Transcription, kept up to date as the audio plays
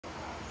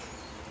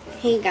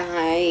Hey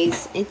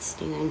guys, it's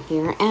Dan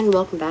here, and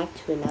welcome back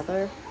to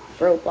another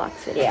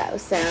Roblox video.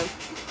 So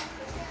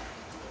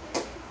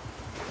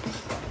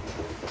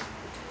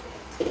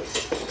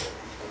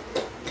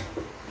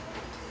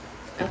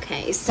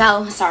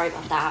sorry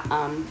about that.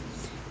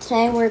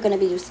 Today we're gonna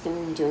be doing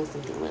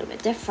something a little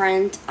bit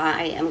different.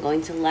 I am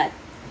going to let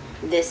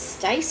this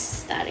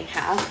dice that I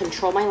have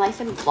control my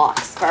life in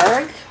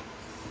Bloxburg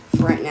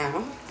for right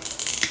now,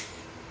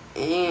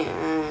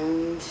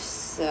 and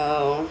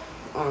so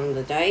on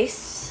the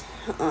dice,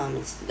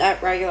 it's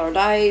that regular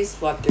dice,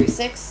 1 through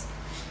 6.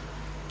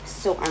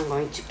 So I'm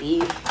going to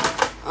be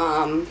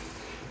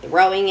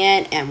throwing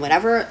it, and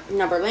whatever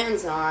number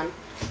lands on,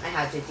 I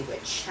have to do a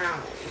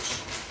challenge.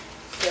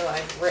 So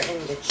I've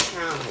written the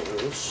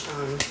challenge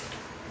on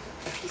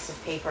a piece of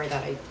paper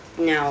that I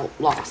now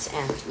lost,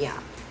 and yeah,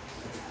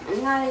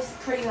 and that is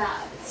pretty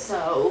bad.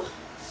 So,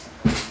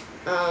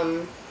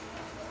 well,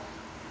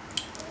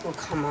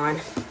 come on,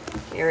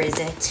 where is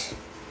it?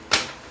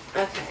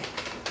 Okay.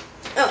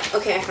 Oh,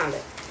 okay, I found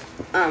it.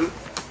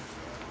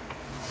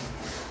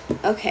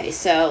 Okay,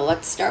 so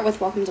let's start with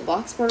Welcome to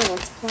Bloxburg.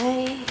 Let's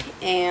play,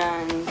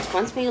 and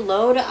once we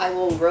load, I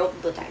will roll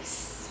the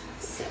dice.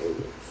 So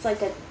it's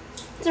like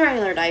it's a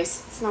regular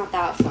dice. It's not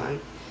that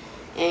fun,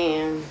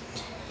 and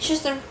it's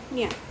just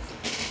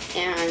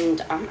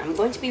and I'm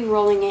going to be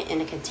rolling it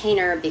in a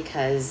container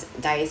because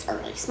dice are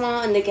really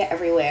small and they get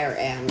everywhere,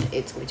 and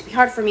it's going to be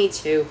hard for me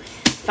to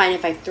find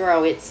if I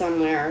throw it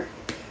somewhere.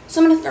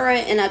 So I'm going to throw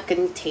it in a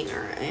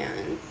container,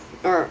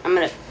 or I'm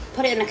going to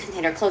put it in a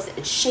container, close it,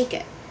 and shake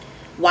it.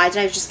 Why did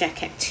I just get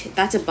kicked?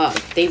 That's a bug.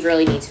 They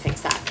really need to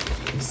fix that.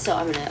 So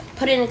I'm going to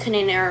put it in a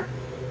container,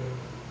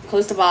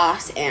 close the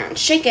box, and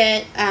shake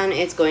it, and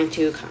it's going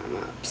to come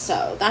up.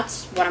 So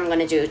that's what I'm going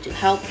to do to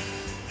help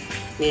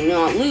me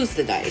not lose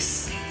the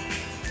dice.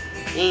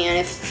 And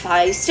if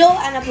I still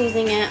end up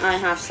losing it, I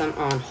have some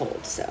on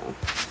hold. So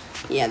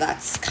yeah,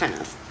 that's kind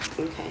of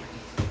okay.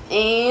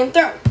 And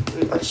throw,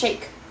 or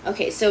shake.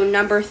 Okay, so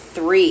number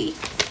 3.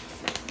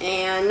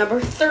 And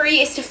number 3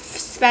 is to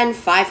spend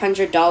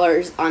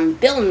 $500 on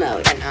bill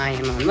mode, and I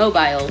am on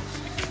mobile,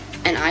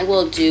 and I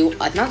will do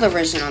another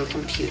version on the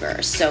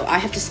computer. So I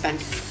have to spend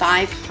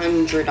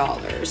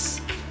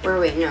 $500. Or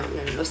wait, no,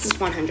 this is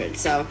 100,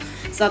 so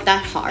it's not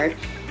that hard.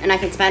 And I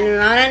can spend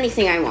it on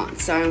anything I want,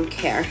 so I don't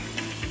care.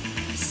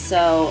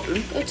 So I'm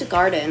gonna go to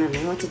garden, and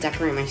I want to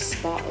decorate my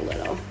spot a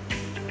little.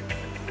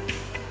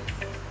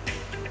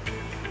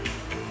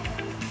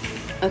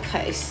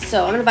 Okay,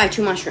 so I'm gonna buy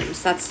 2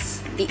 mushrooms.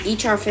 That's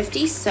each are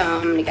 50, so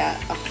I'm gonna get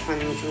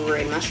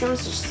 100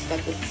 mushrooms. Just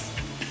like this.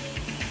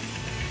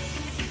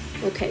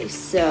 Okay,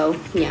 so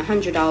yeah,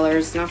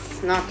 $100,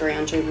 not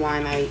 300. Why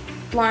am I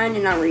blind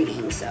and not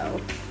reading?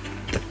 So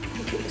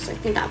okay, so I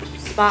think that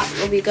spot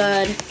will be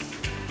good,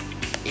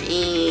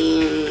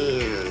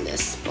 and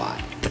this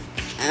spot.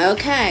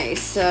 Okay,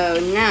 so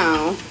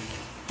now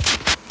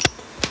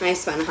I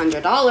spent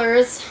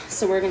 $100,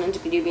 so we're going to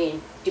be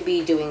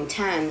doing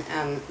 10.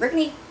 We're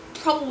going to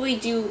probably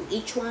do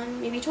each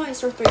one maybe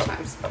twice or 3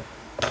 times.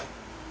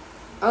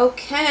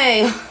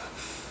 Okay,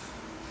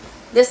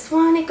 this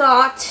one I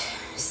got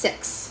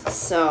 6,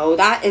 so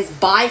that is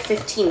buy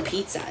 15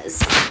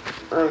 pizzas,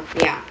 or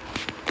yeah,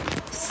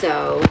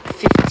 so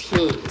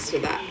 15, so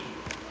that,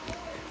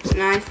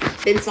 and I've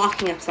been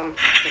stocking up some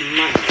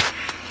money,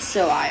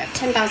 so I have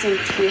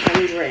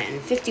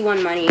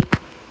 10,251 money,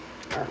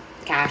 or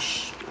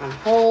cash, on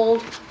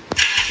hold.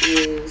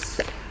 Use.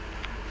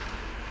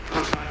 I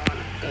don't want to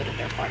go to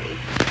their party.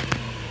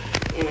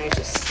 And I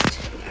just.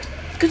 Yeah.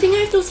 Good thing I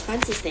have those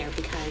fences there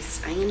because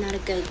I am not a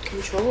good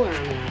controller.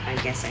 I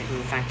guess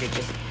in fact I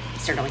just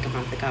started like a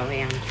month ago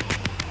and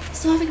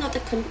still haven't got the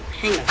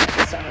hang of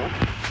it. So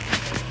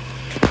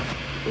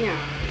yeah,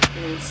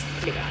 and it's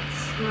pretty bad.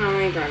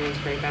 My driving is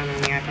pretty bad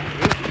on the iPad.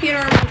 On the computer,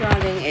 my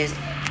driving is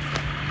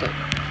good,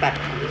 better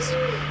at least.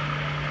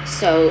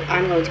 So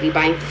I'm going to be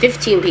buying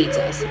 15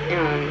 pizzas,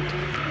 and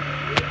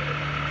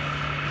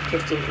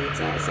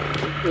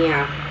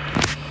yeah,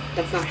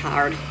 that's not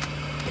hard,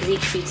 because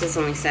each pizza is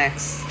only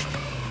 6.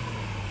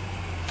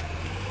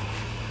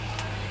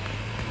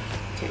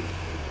 Okay,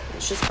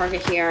 let's just park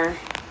it here.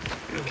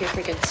 I don't care if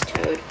it gets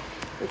towed.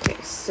 Okay,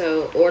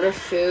 so order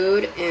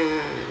food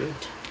and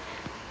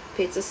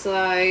pizza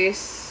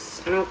slice.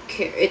 I don't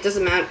care, it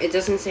doesn't matter, it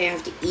doesn't say I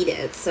have to eat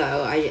it,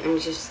 so I'm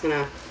just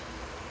gonna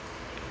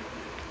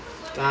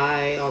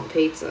buy all the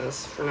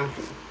pizzas for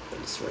nothing.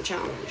 It's for a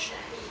challenge.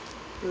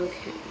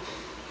 Okay.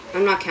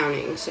 I'm not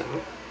counting, so.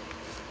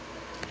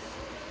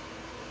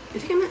 I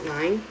think I'm at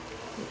 9.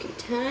 Okay,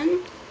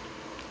 10,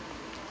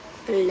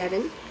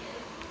 11,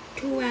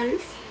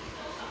 12,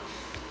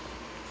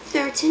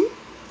 13,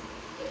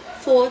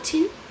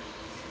 14,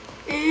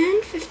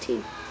 and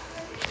 15.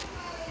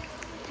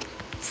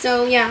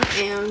 So, yeah,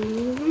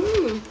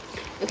 and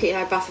okay,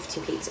 I bought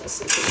 15 pizzas.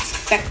 So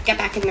let's get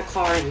back in the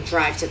car and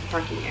drive to the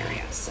parking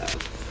area so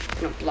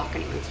I don't block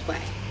anyone's way.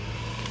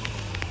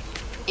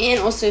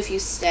 And also, if you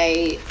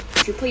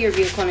put your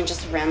vehicle in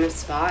just a random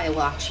spot, it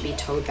will actually be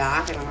towed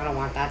back, and I don't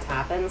want that to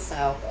happen,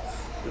 so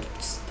I'm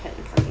just put it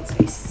in parking space.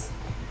 nice.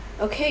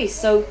 Okay,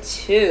 so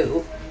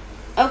 2.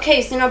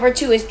 Okay, so number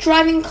 2 is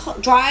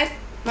drive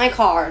my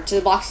car to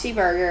the Bloxburg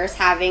Burgers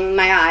having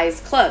my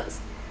eyes closed.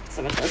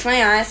 So I'm gonna close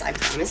my eyes. I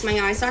promise my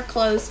eyes are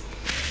closed.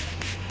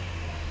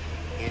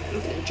 And I'm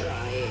gonna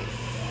drive.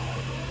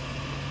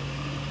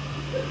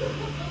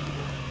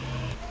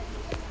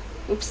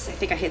 Oops, I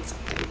think I hit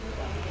something.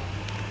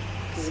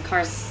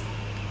 Because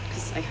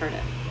I heard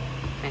it.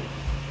 Okay.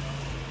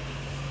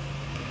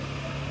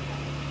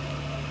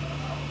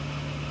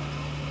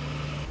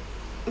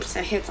 Oops,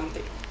 I hit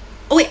something.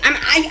 Oh wait,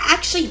 I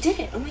actually did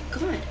it. Oh my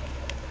god.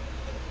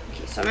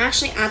 Okay, so I'm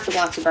actually at the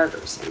Bloxburg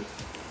Burgers.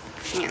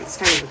 Man, it's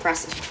kind of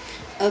impressive.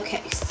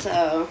 Okay,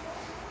 so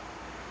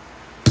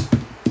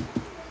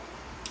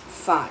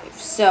 5.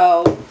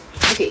 So,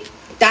 okay,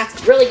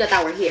 that's really good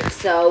that we're here.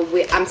 So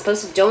I'm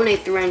supposed to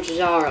donate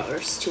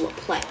 $300 to a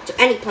player, to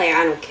any player.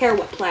 I don't care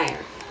what player.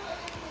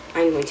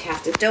 I'm going to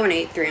have to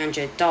donate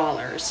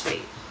 $300.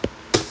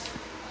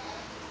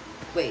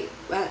 Wait,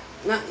 what?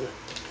 Not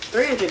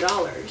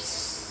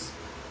 $300.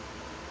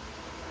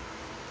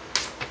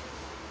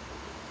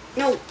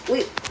 No,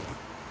 wait.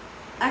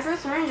 Ever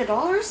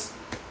 $300?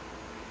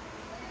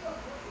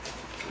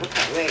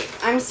 Okay, wait.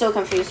 I'm so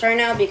confused right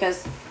now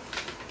because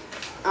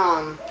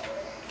I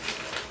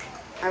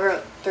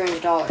wrote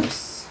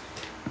 $300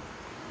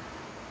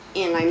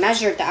 and I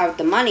measured out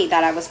the money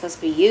that I was supposed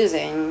to be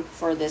using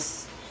for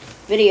this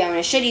video, and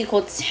it should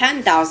equal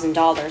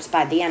 $10,000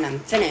 by the end I'm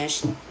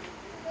finished.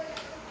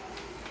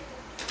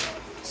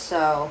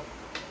 So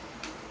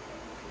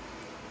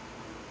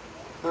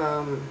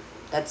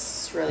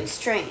that's really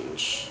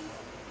strange.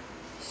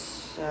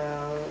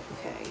 So,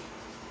 okay.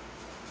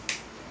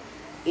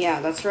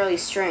 Yeah, that's really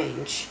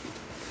strange.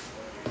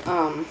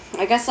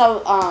 I guess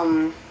I'll,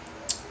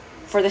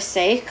 for the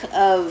sake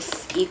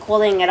of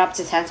equaling it up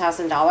to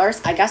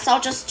 $10,000, I guess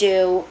I'll just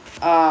do,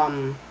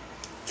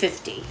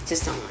 50 to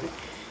someone.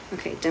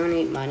 Okay,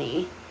 donate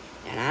money.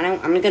 And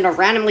I'm gonna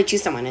randomly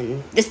choose someone,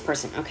 and this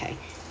person, okay.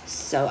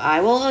 So I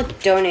will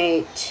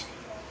donate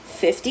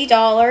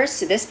 $50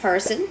 to this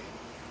person.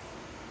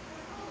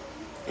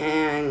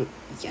 And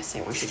yes,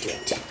 I want to do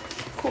it too.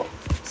 Cool.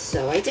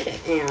 So I did it,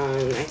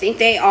 and I think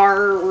they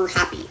are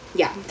happy.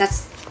 Yeah,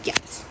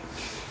 yes.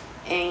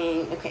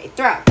 And okay,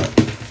 throw.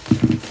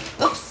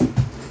 Oops.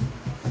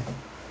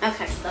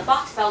 Okay, so the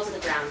box fell to the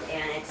ground,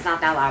 and it's not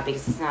that loud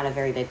because it's not a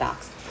very big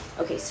box.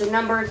 Okay, so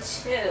number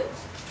 2,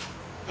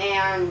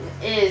 and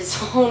is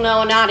oh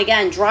no, not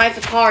again. Drive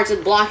the car to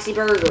the Bloxy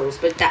Burgers,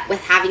 but that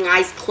with having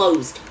eyes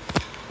closed.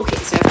 Okay,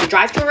 so I have to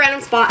drive to a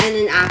random spot and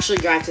then actually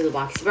drive to the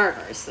Bloxy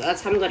Burgers. So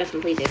that's how I'm going to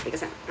complete this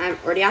because I'm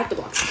already at the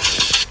Bloxy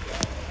Burgers.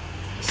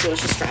 So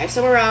let's just drive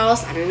somewhere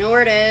else. I don't know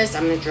where it is.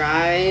 I'm going to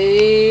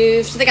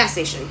drive to the gas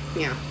station.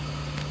 Yeah.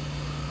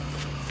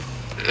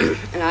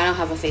 And I don't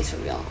have a face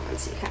reveal on,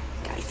 so you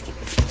guys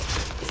can't see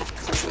if I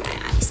close my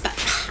eyes. But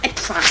I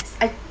promise.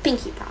 I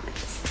pinky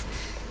promise.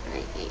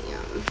 I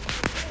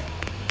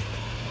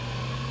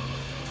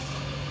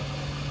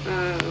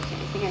am. Okay,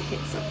 I think I hit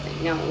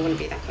something. No, it wouldn't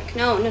be that quick.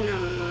 No. I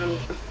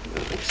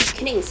keep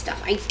hitting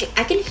stuff. I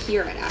can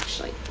hear it,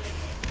 actually.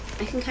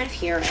 I can kind of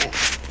hear it.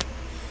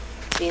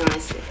 To be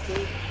honest with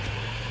you.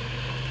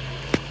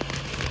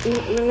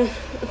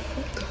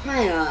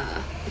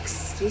 God,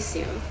 excuse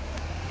you.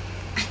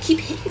 I keep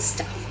hitting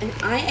stuff, and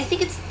I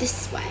think it's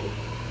this way.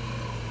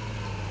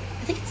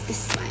 I think it's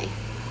this way.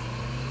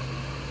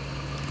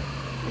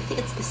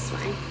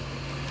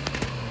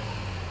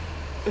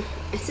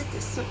 Is it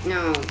this one?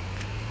 No.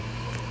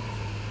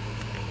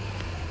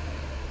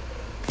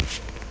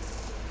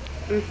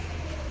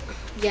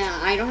 Yeah,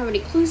 I don't have any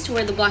clues to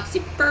where the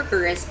Bloxy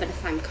Burger is, but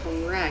if I'm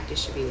correct, it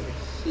should be over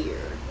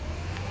here.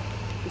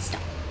 And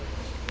stop.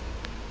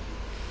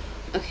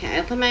 Okay, I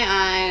open my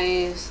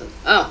eyes.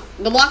 Oh,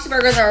 the Bloxy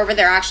Burgers are over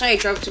there. Actually, I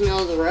drove to the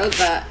middle of the road,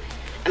 but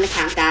I'm gonna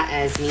count that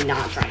as me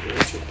not driving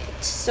to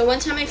it. So one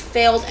time I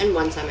failed, and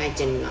one time I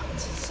did not.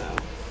 So,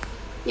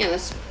 yeah,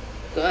 that's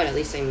good. At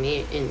least I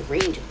made it in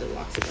range of the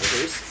Bloxy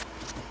Burgers.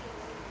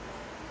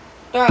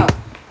 Throw.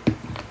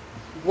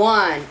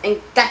 1.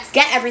 And that's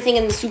get everything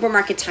in the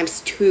supermarket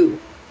times 2.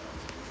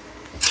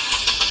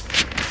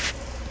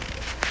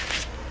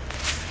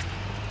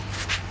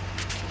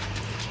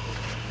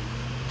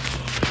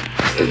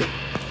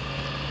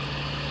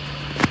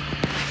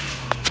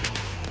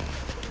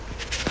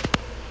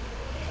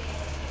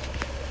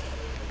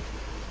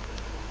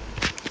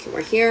 Okay,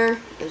 we're here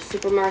at the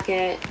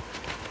supermarket.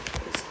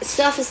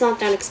 Stuff is not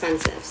that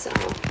expensive, so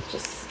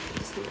just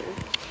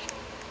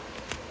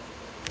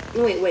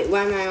no, wait,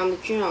 why am I on the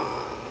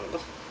job?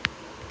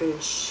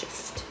 And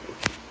shift.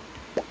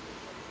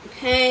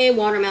 Okay,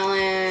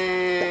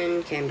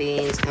 watermelon, canned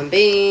beans,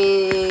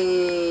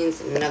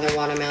 another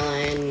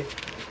watermelon,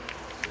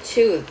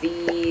 2 of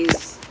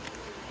these,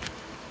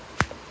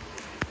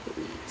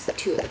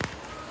 2 of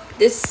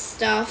this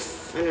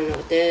stuff, I don't know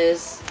what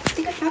this is. I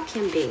think I bought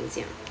canned beans,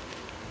 yeah.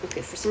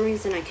 Okay, for some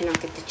reason I cannot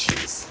get the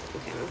cheese.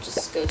 Okay, I'll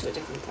just go to a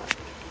different part.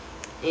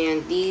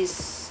 And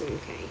these,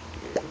 okay,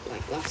 and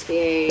black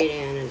Bloxburg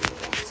and another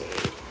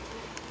Bloxburg.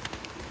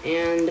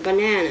 And the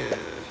banana.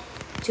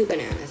 2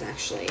 bananas,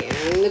 actually.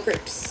 And the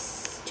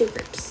grapes. 2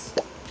 grapes.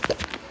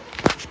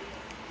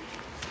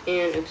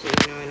 And, oops, no,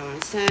 I don't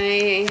want to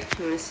say. I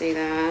want to say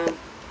that.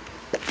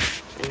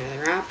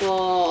 Another apple.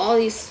 All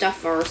these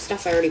stuff are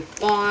stuff I already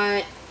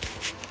bought.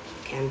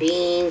 Canned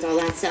beans, all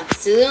that stuff.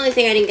 So the only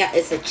thing I didn't get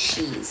is the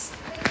cheese.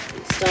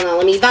 Still not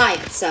let me buy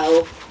it,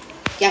 so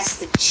guess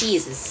the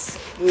cheese is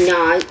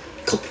not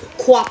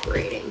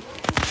cooperating.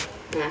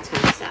 And that's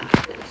kind of sad,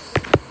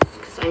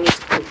 because I need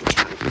to cook the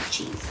chocolate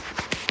cheese.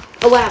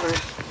 Oh, whatever.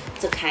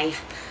 It's okay.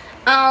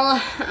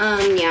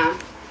 Yeah.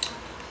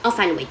 I'll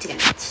find a way to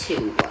get it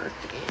to work.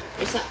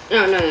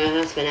 No,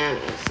 that's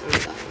bananas. Oh,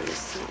 that one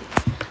is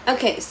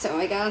okay, so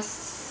I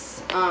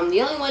guess,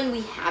 the only one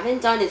we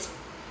haven't done is,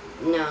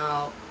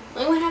 no. The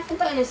only one I haven't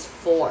done is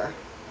 4.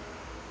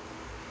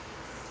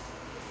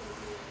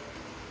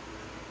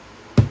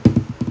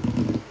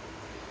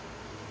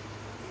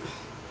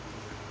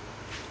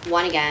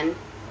 One again.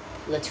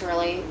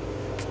 Literally.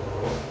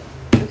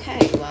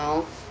 Okay,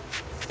 well,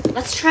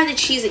 let's try the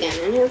cheese again.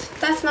 And if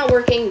that's not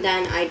working,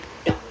 then I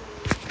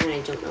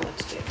don't know what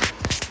to do.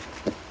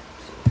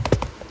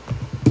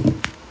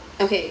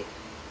 Okay,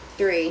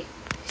 3.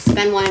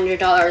 Spend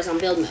 $100 on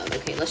build mode.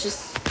 Okay, let's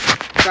just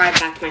drive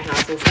back to my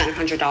house and spend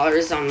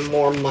 $100 on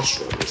more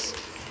mushrooms.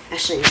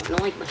 Actually, no, I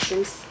don't like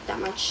mushrooms that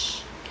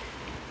much.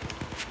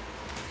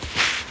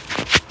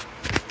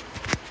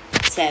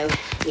 So,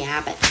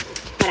 yeah, but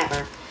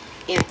whatever.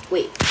 And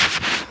wait.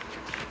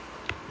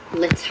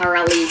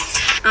 Literally,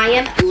 I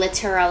am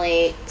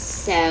literally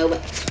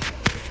so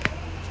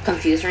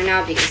confused right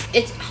now because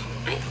it's,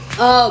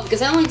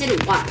 because I only did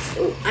it once.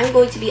 So I'm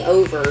going to be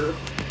over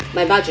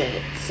my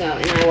budget, so,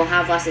 and I will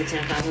have less than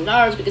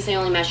 $10,000 because I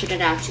only measured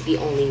it out to be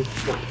only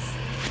once.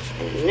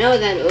 And I know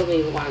that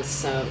only once,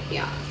 so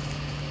yeah.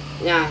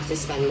 Now I have to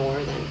spend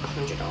more than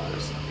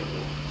 $100.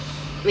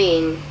 I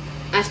mean,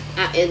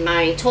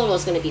 my total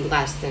is going to be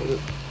less than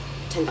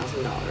 $10,000,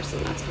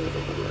 and that's kind of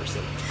a mercy.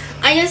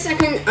 I guess I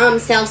can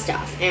sell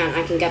stuff and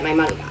I can get my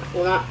money back.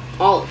 Well, not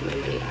all of my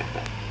money back,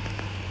 but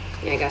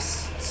yeah, I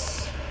guess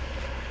it's,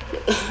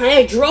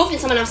 I drove in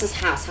someone else's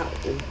house. How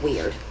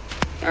weird.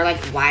 They're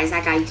like, why is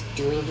that guy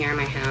doing here in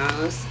my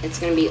house? It's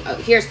gonna be, oh,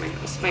 here's my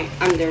house.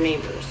 I'm their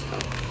neighbors. So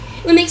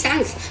it would make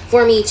sense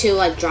for me to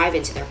like drive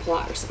into their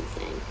plot or something.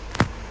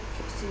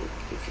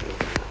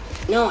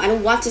 No, I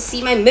don't want to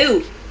see my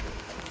mood.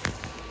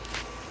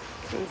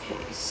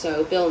 Okay,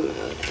 so build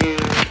mode,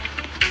 and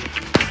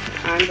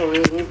I'm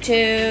going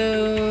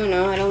to,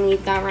 no, I don't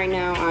need that right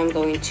now. I'm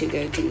going to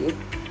go to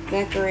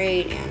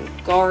decorate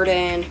and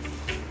garden,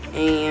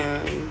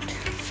 and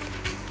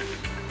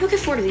I'll get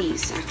 4 of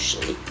these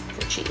actually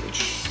for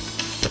change.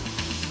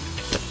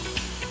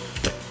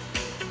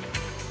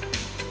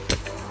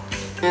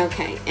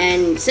 Okay,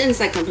 and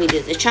since I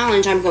completed the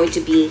challenge, I'm going to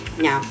be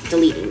now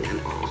deleting them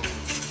all.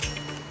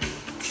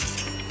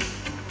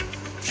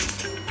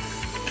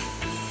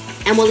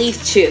 And we'll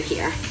leave 2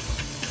 here.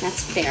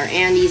 That's fair.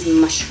 And these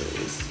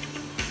mushrooms.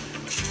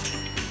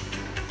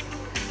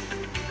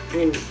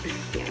 And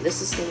yeah,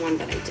 this is the one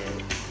that I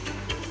did.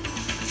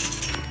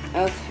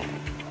 Okay.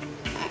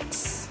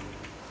 X.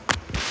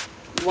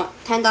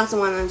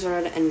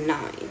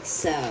 10,109.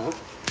 So,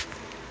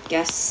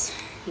 guess,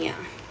 yeah.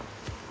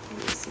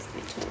 This is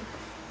my total.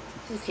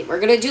 Okay, we're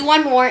gonna do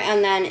one more,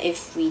 and then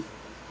if we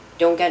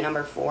don't get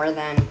number 4,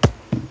 then...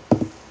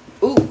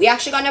 Ooh, we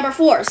actually got number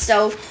 4.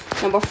 So,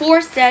 number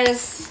 4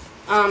 says,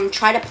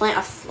 try to plant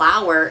a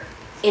flower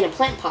in a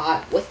plant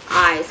pot with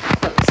eyes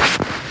closed.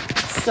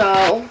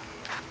 So,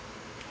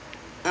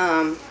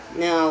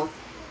 no.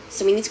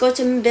 So we need to go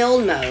to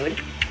build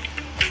mode.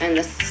 And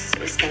this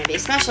is going to be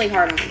especially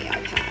hard on the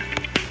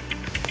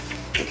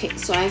iPad. Okay,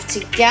 so I have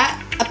to get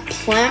a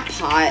plant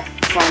pot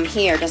from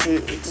here. It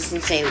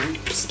doesn't say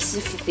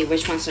specifically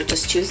which one, so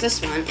just choose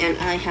this one. And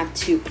I have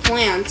to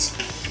plant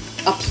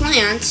a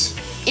plant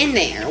in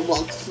there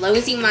while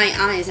closing my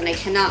eyes, and I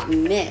cannot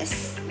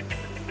miss.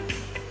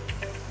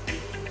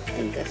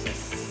 And this is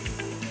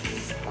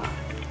spot.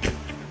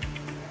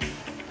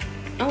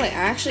 Oh wait,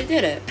 I actually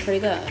did it pretty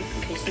good.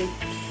 Okay, so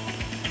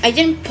I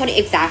didn't put it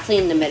exactly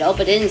in the middle,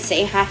 but it didn't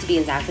say it had to be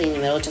exactly in the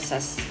middle. It just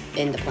says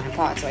in the plant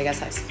pot, so I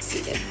guess I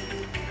succeeded.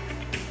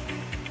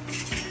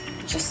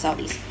 Just sell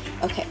these.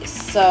 Okay,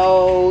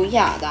 so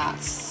yeah,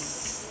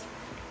 that's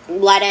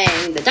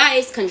letting the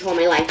dice control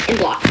my life in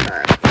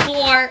Bloxburg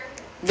for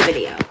the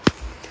video.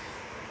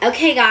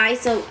 Okay,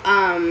 guys, so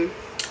I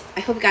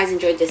hope you guys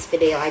enjoyed this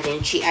video. I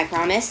didn't cheat, I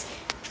promise.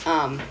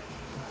 I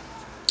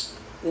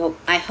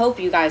hope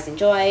you guys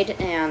enjoyed,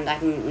 and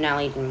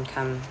Nelly didn't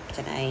come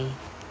today.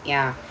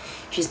 Yeah,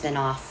 she's been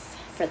off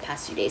for the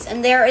past few days,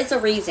 and there is a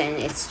reason.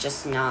 It's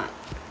just not,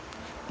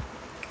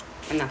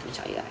 I'm not gonna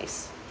tell you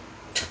guys.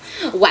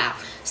 Wow.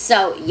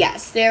 So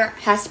yes, there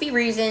has to be a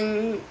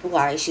reason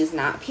why she's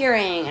not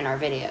appearing in our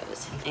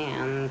videos,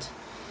 and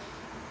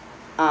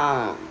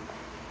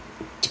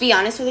to be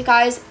honest with you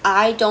guys,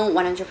 I don't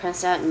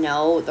 100%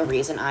 know the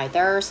reason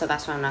either, so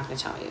that's why I'm not going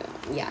to tell you.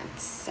 Yeah,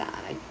 it's sad.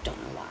 I don't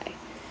know why.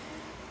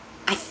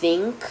 I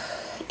think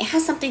it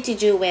has something to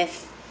do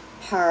with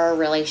her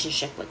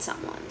relationship with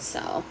someone,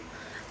 so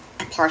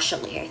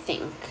partially, I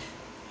think.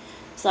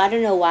 So I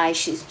don't know why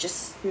she's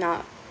just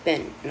not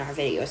been in our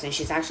videos, and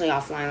she's actually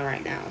offline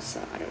right now,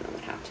 so I don't know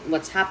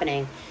what's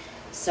happening.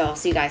 So I'll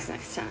see you guys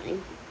next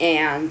time,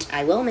 and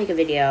I will make a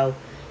video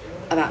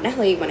about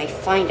Natalie when I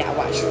find out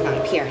why she's not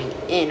appearing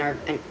in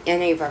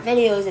any of our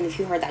videos. And if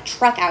you heard that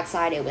truck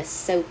outside, it was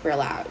super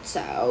loud.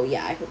 So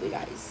yeah, I hope you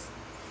guys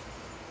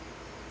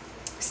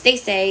stay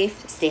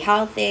safe, stay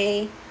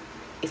healthy.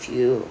 If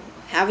you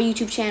have a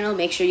YouTube channel,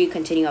 make sure you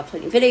continue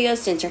uploading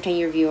videos to entertain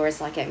your viewers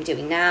like I'm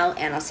doing now,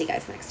 and I'll see you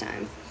guys next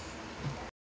time.